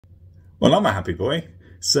Well, I'm a happy boy.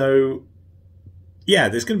 So, yeah,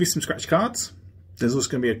 there's going to be some scratch cards. There's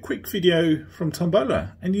also going to be a quick video from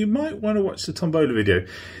Tombola, and you might want to watch the Tombola video.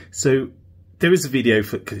 So, there is a video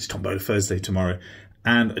for, because it's Tombola Thursday tomorrow,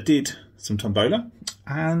 and I did some Tombola,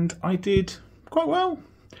 and I did quite well.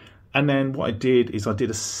 And then what I did is I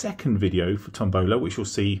did a second video for Tombola, which you'll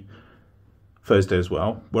see Thursday as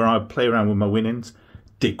well, where I play around with my winnings.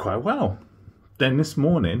 Did quite well. Then this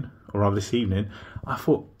morning, or rather this evening, I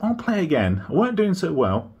thought, I'll play again. I weren't doing so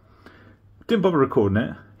well. Didn't bother recording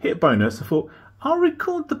it. Hit bonus. I thought, I'll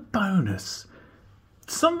record the bonus.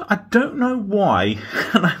 I don't know why,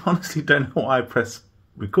 and I honestly don't know why I pressed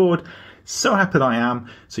record. So happy that I am.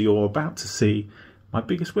 So you're about to see my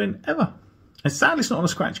biggest win ever. And sadly, it's not on a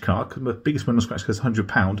scratch card, because my biggest win on a scratch card is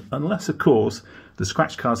 £100, unless, of course, the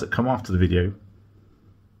scratch cards that come after the video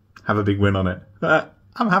have a big win on it.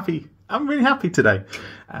 I'm happy. I'm really happy today.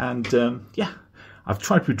 And yeah, I've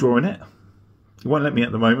tried withdrawing it. It won't let me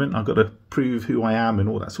at the moment. I've got to prove who I am and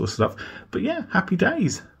all that sort of stuff. But yeah, happy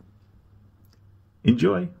days.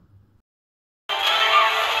 Enjoy.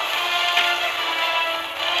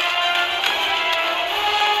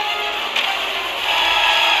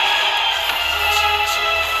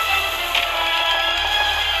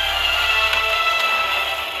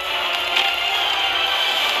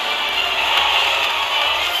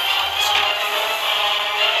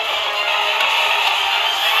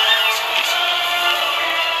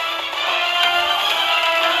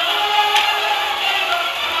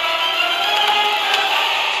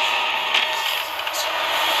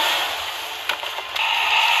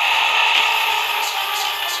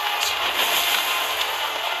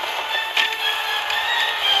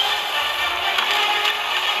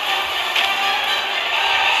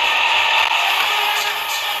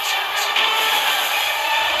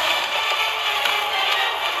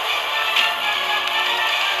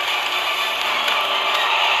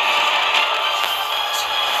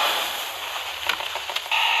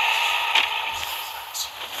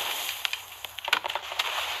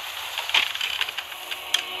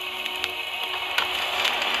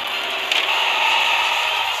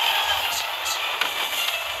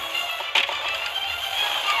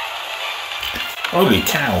 Holy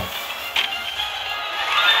cow.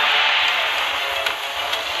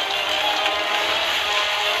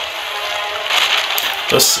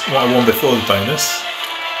 That's what I won before the bonus.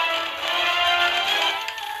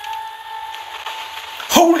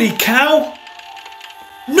 Holy cow!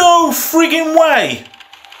 No friggin' way!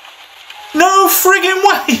 No friggin'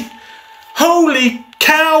 way! Holy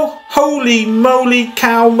cow! Holy moly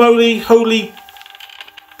cow moly holy...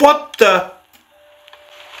 What the...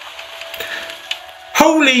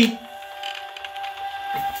 Holy...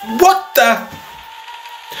 What the...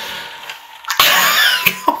 I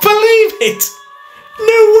can't believe it!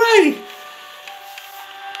 No way!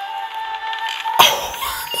 Oh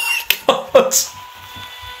my god!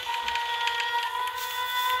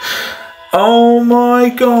 Oh my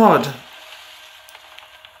god!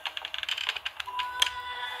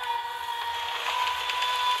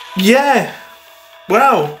 Yeah!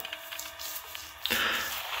 Wow!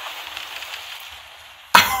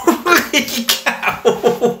 Holy cow!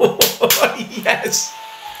 Yes!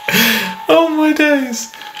 Oh my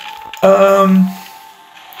days!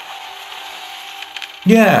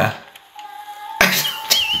 Yeah.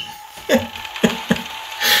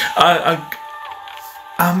 I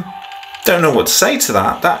don't know what to say to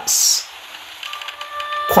that. That's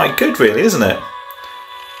quite good, really, isn't it?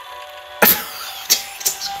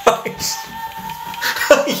 Jesus Christ!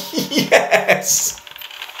 Yes.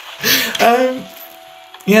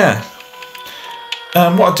 Yeah.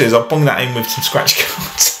 What I'll do is I'll bung that in with some scratch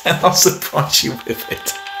cards and I'll surprise you with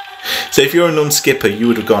it. So if you're a non-skipper, you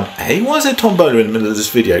would have gone, hey, why is there Tombola in the middle of this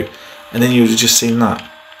video? And then you would have just seen that.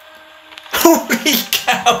 Holy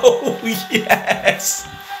cow! Yes!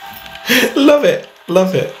 Love it,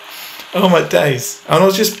 love it. Oh my days. And I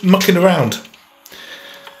was just mucking around.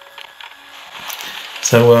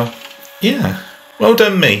 So, yeah. Well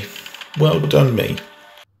done me. Well done me.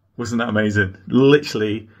 Wasn't that amazing?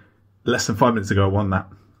 Literally less than 5 minutes ago I won that.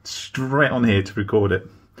 Straight on here to record it.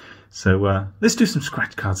 So let's do some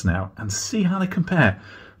scratch cards now and see how they compare.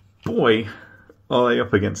 Boy, are they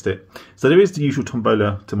up against it. So there is the usual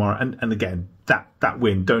Tombola tomorrow. And again, that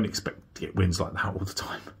win, don't expect to get wins like that all the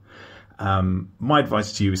time. My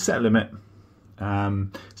advice to you is set a limit.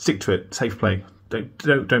 Stick to it. Safe play.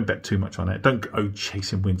 Don't bet too much on it. Don't go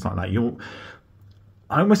chasing wins like that.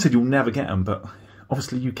 I almost said you'll never get them, but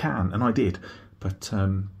obviously you can, and I did. But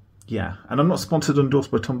yeah, and I'm not sponsored or endorsed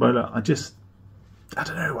by Tombola. I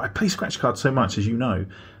don't know, I play scratch cards so much, as you know,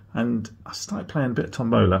 and I started playing a bit of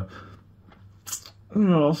Tombola,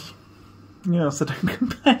 Yes. Yes, I don't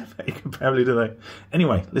compare very comparably, do they?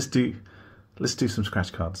 Anyway, let's do some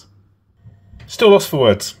scratch cards. Still lost for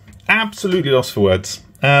words. Absolutely lost for words.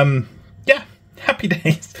 Yeah, happy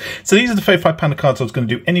days. So these are the 35 pounder cards I was going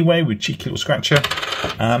to do anyway with cheeky little scratcher.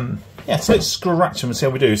 Yeah, so let's scratch them and see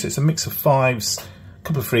how we do. So it's a mix of 5s, a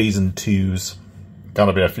couple of 3s and 2s.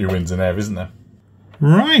 Gotta be a few wins in there, isn't there?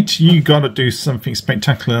 Right, you gotta do something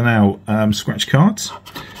spectacular now, scratch cards,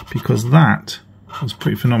 because that was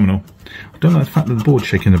pretty phenomenal. I don't like the fact that the board's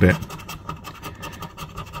shaking a bit.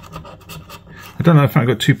 I don't know if I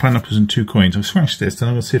got 2 pineapples and 2 coins. I've scratched this, and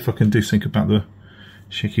I'm going to see if I can do something about the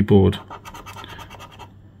shaky board.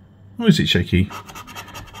 Or is it shaky?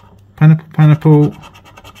 Pineapple, pineapple,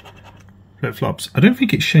 flip-flops. I don't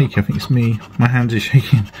think it's shaky, I think it's me. My hands are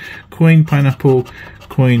shaking. Coin, pineapple,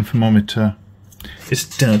 coin, thermometer.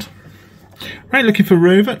 It's dead. Right, looking for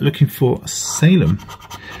Rover, looking for Salem.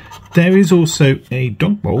 There is also a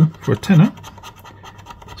dog bowl for a tenner.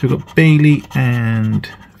 So we've got Bailey and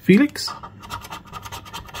Felix.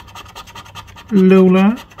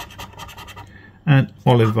 Lola and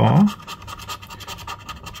Oliver.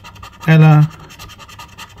 Ella.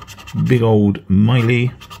 Big old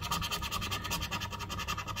Miley.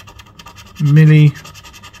 Millie.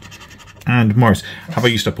 And Morris. Have I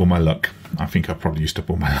used up all my luck? I think I've probably used up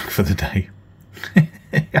all my luck for the day.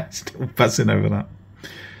 I'm still buzzing over that.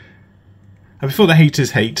 And before the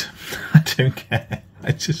haters hate, I don't care.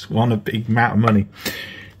 I just want a big amount of money.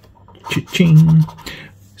 Cha-ching.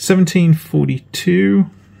 1742.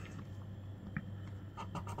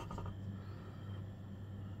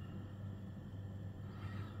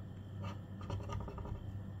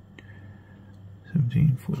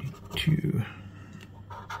 $17.42.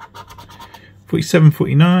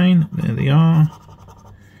 47.49. There they are.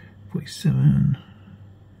 47.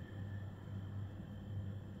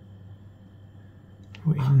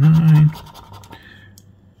 49.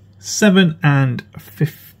 7 and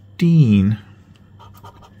 15.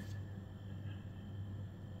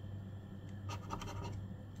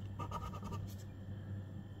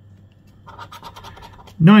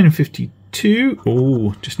 9 and 52.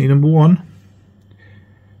 Oh, just need number 1.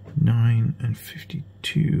 9 and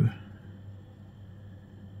 52.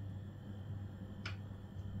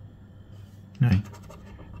 9.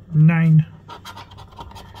 9.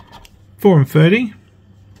 4 and 30.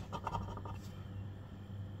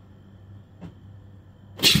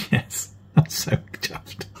 Yes, I'm so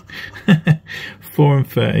chuffed. 4 and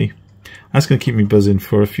 30. That's going to keep me buzzing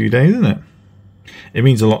for a few days, isn't it? It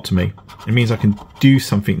means a lot to me. It means I can do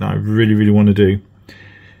something that I really, really want to do.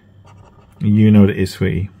 You know what it is,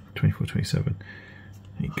 sweetie. 24, 27.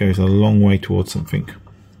 It goes a long way towards something.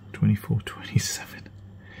 24, 27.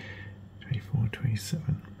 24,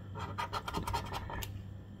 27.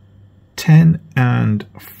 10 and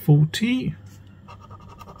 40.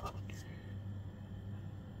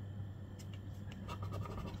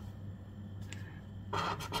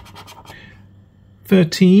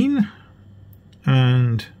 13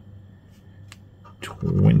 and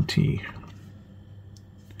 20.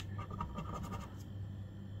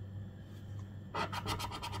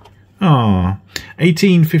 Ah,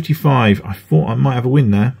 18.55. I thought I might have a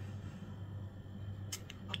win there,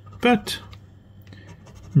 but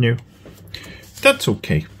no, that's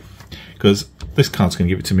okay because this card's going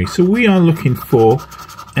to give it to me. So we are looking for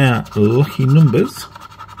our lucky numbers,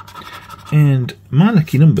 and my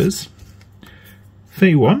lucky numbers: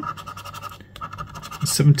 31,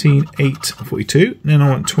 17, 8, 42. Then I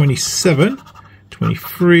want 27,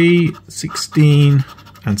 23, 16,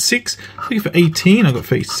 and 6. Looking for 18, I got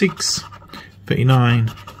 36,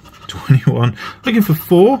 39, 21. Looking for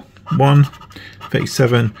 4, 1,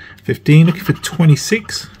 37, 15. Looking for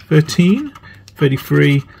 26, 13,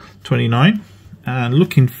 33, 29. And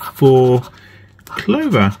looking for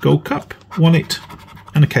Clover, Gold Cup, wallet,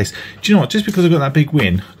 and a case. Do you know what? Just because I got that big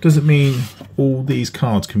win doesn't mean all these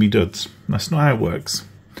cards can be duds. That's not how it works.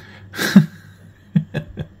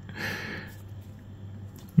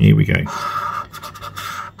 Here we go.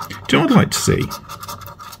 Do you know what I'd like to see?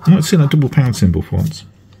 I'd like to see that double pound symbol for once.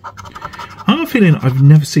 I have a feeling I've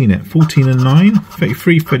never seen it. 14 and 9,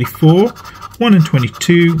 33, 34, 1 and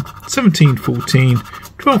 22, 17, 14,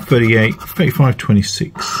 12, 38, 35,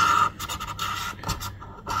 26.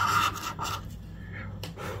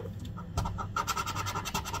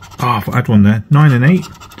 Ah, I thought I had one there. 9 and 8.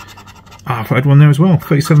 Ah, I thought I had one there as well.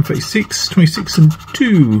 37, 36, 26 and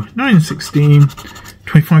 2, 9 and 16,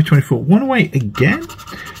 25, 24. 1 away again.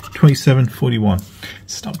 27, 41.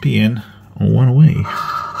 Stop being 1 away.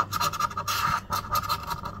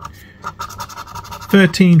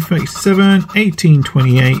 13, 37, 18,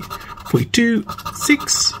 28, 42,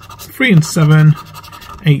 6, 3 and 7,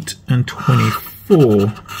 8 and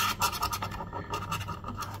 24.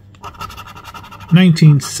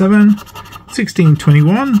 19, 7, 16,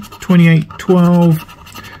 21, 28, 12,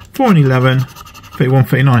 4 and 11, 31,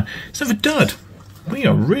 39. So for dud, we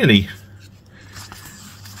are really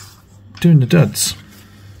doing the duds.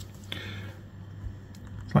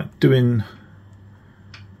 It's like doing...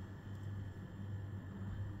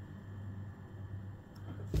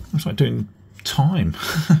 It's like doing time.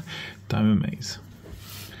 Diamond maze.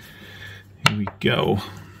 Here we go.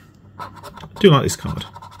 I do like this card.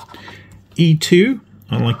 E2,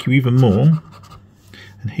 I like you even more.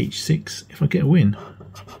 And H6, if I get a win.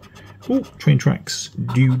 Oh, train tracks.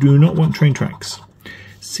 You do not want train tracks.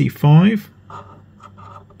 C5.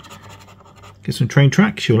 Get some train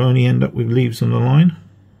tracks. You'll only end up with leaves on the line.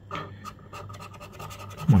 Oh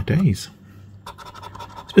my days.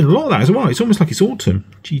 It's been a lot of that as well. It's almost like it's autumn.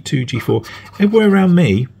 G2, G4. Everywhere around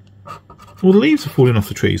me, all the leaves are falling off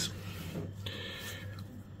the trees.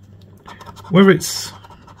 Whether it's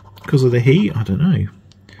because of the heat, I don't know.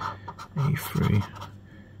 A3,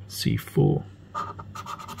 C4.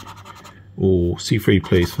 Or C3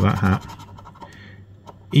 please for that hat.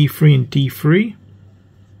 E3 and D3.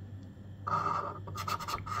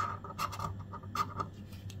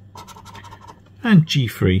 And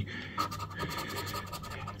G3.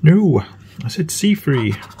 No, I said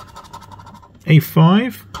C3.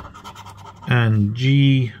 A5 and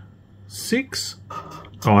G6.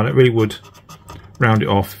 Oh, that really would round it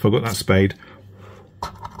off if I got that spade.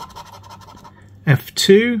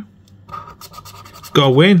 F2. Got a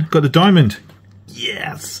win. Got the diamond.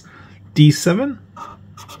 Yes. D7.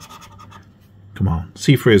 Come on.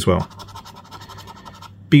 C3 as well.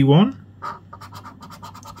 B1.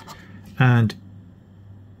 And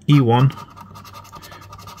E1.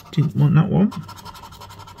 Didn't want that one.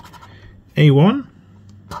 A1.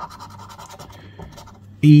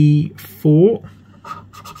 E4.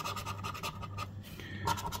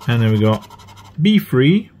 And then we got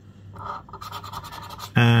B3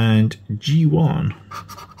 and G1.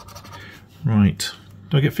 Right.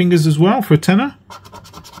 Do I get fingers as well for a tenner?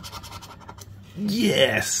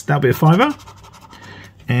 Yes, that'll be a fiver.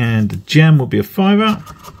 And the gem will be a fiver.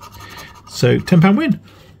 So £10 win.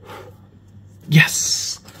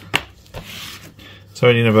 Yes. So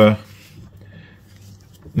only another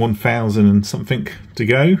 1,000 and something to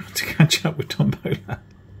go to catch up with Tombola.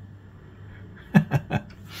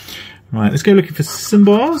 Right, let's go looking for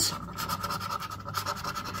symbols.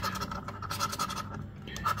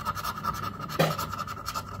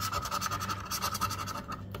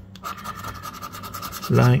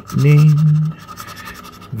 Lightning,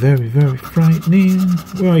 very, very frightening.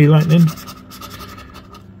 Where are you, lightning?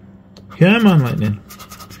 Come on, lightning.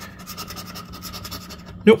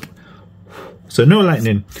 Nope. So no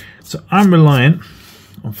lightning. So I'm reliant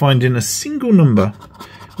on finding a single number,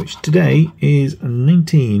 which today is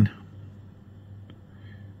 19.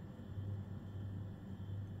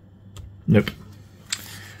 Nope.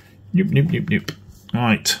 Nope, nope, nope, nope.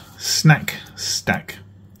 Alright, snack stack.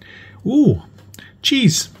 Ooh,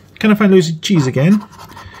 cheese. Can I find loads of cheese again?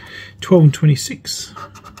 12 and 26.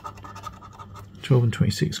 12 and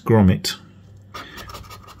 26, Gromit.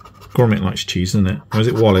 Gromit likes cheese, doesn't it? Or is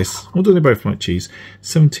it Wallace? Or do they both like cheese?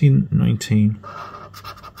 17, 19.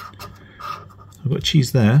 I've got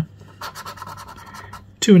cheese there.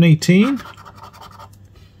 2 and 18.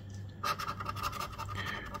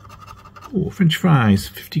 Oh, French fries,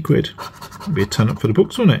 50 quid. That'd be a ton up for the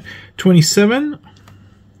books, wouldn't it? 27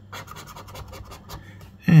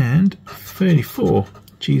 and 34.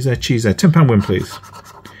 Cheese there, cheese there. £10 win, please.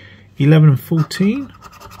 11 and 14.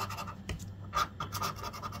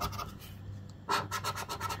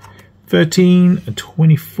 13 and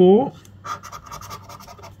 24.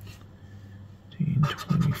 13,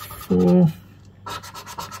 24.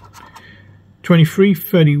 23,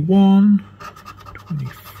 31.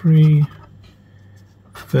 23.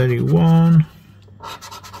 31,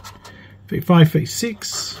 35,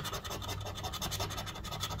 36,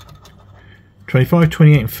 25,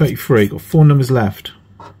 28 and 33. Got 4 numbers left.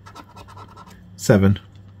 7.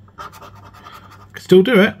 Can still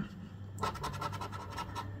do it.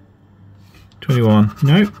 21.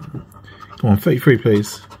 Nope. Come on, 33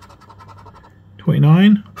 please.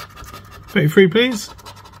 29. 33 please.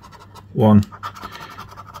 1.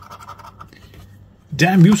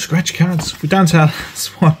 Damn you, scratch cards. We're down to our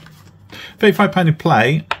last one. £35 in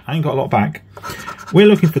play. I ain't got a lot back. We're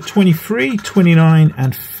looking for 23, 29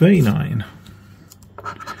 and 39.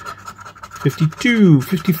 52,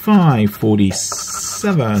 55,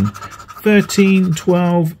 47, 13,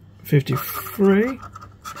 12, 53,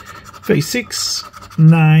 36,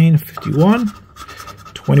 9, 51,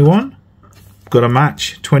 21. Got a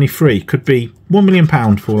match, 23. Could be £1 million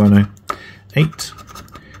for all I know. 8,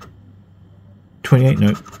 28,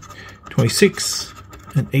 no, 26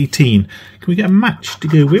 and 18. Can we get a match to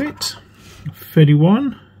go with it?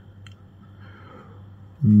 31.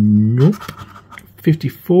 Nope.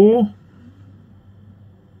 54.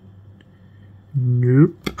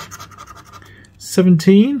 Nope.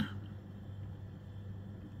 17.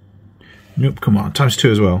 Nope, come on, times 2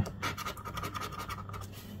 as well.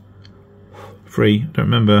 3, don't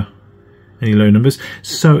remember any low numbers.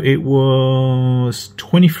 So it was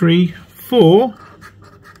 23, 4,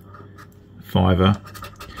 5er.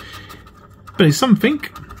 But it's something,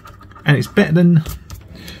 and it's better than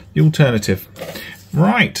the alternative.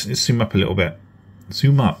 Right, let's zoom up a little bit.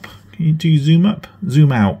 Zoom up. Can you do zoom up?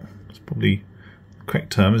 Zoom out. It's probably the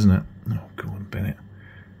correct term, isn't it? Oh, go on, Bennett.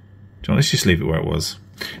 John, let's just leave it where it was.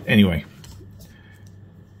 Anyway.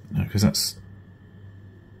 No, because that's...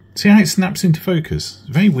 See how it snaps into focus?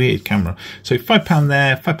 Very weird camera. So £5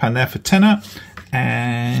 there, £5 there for tenner,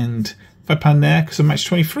 and £5 there because I matched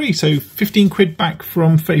 23. So 15 quid back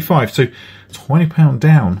from 35. So £20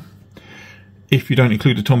 down if you don't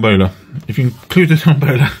include the tombola. If you include the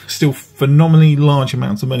tombola, still phenomenally large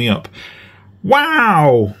amounts of money up.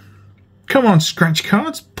 Wow! Come on, scratch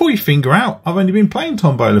cards, pull your finger out. I've only been playing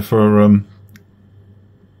tombola for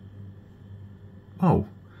oh,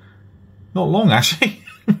 not long actually.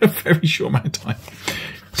 A very short amount of time.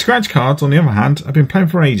 Scratch cards, on the other hand, I've been playing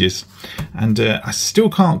for ages, and I still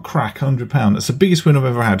can't crack £100. That's the biggest win I've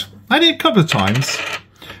ever had. I did it a couple of times,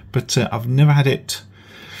 but I've never had it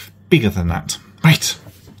bigger than that. Right,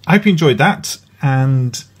 I hope you enjoyed that,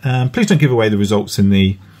 and please don't give away the results in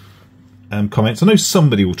the comments. I know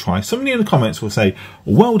somebody will try. Somebody in the comments will say,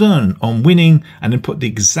 well done on winning, and then put the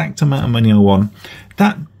exact amount of money I won.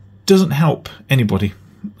 That doesn't help anybody.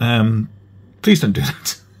 Please don't do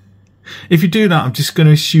that. If you do that, I'm just going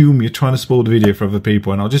to assume you're trying to spoil the video for other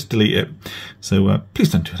people, and I'll just delete it. So please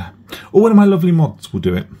don't do that. Or one of my lovely mods will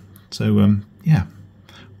do it. So yeah.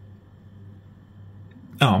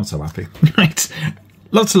 Oh, I'm so happy. Right.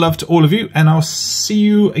 Lots of love to all of you, and I'll see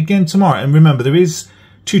you again tomorrow. And remember, there is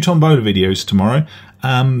 2 tombola videos tomorrow.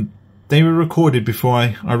 They were recorded before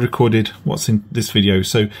I recorded what's in this video.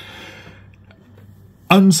 So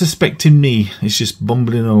unsuspecting me is just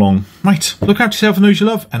bumbling along. Right, look after yourself and those you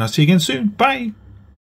love, and I'll see you again soon. Bye.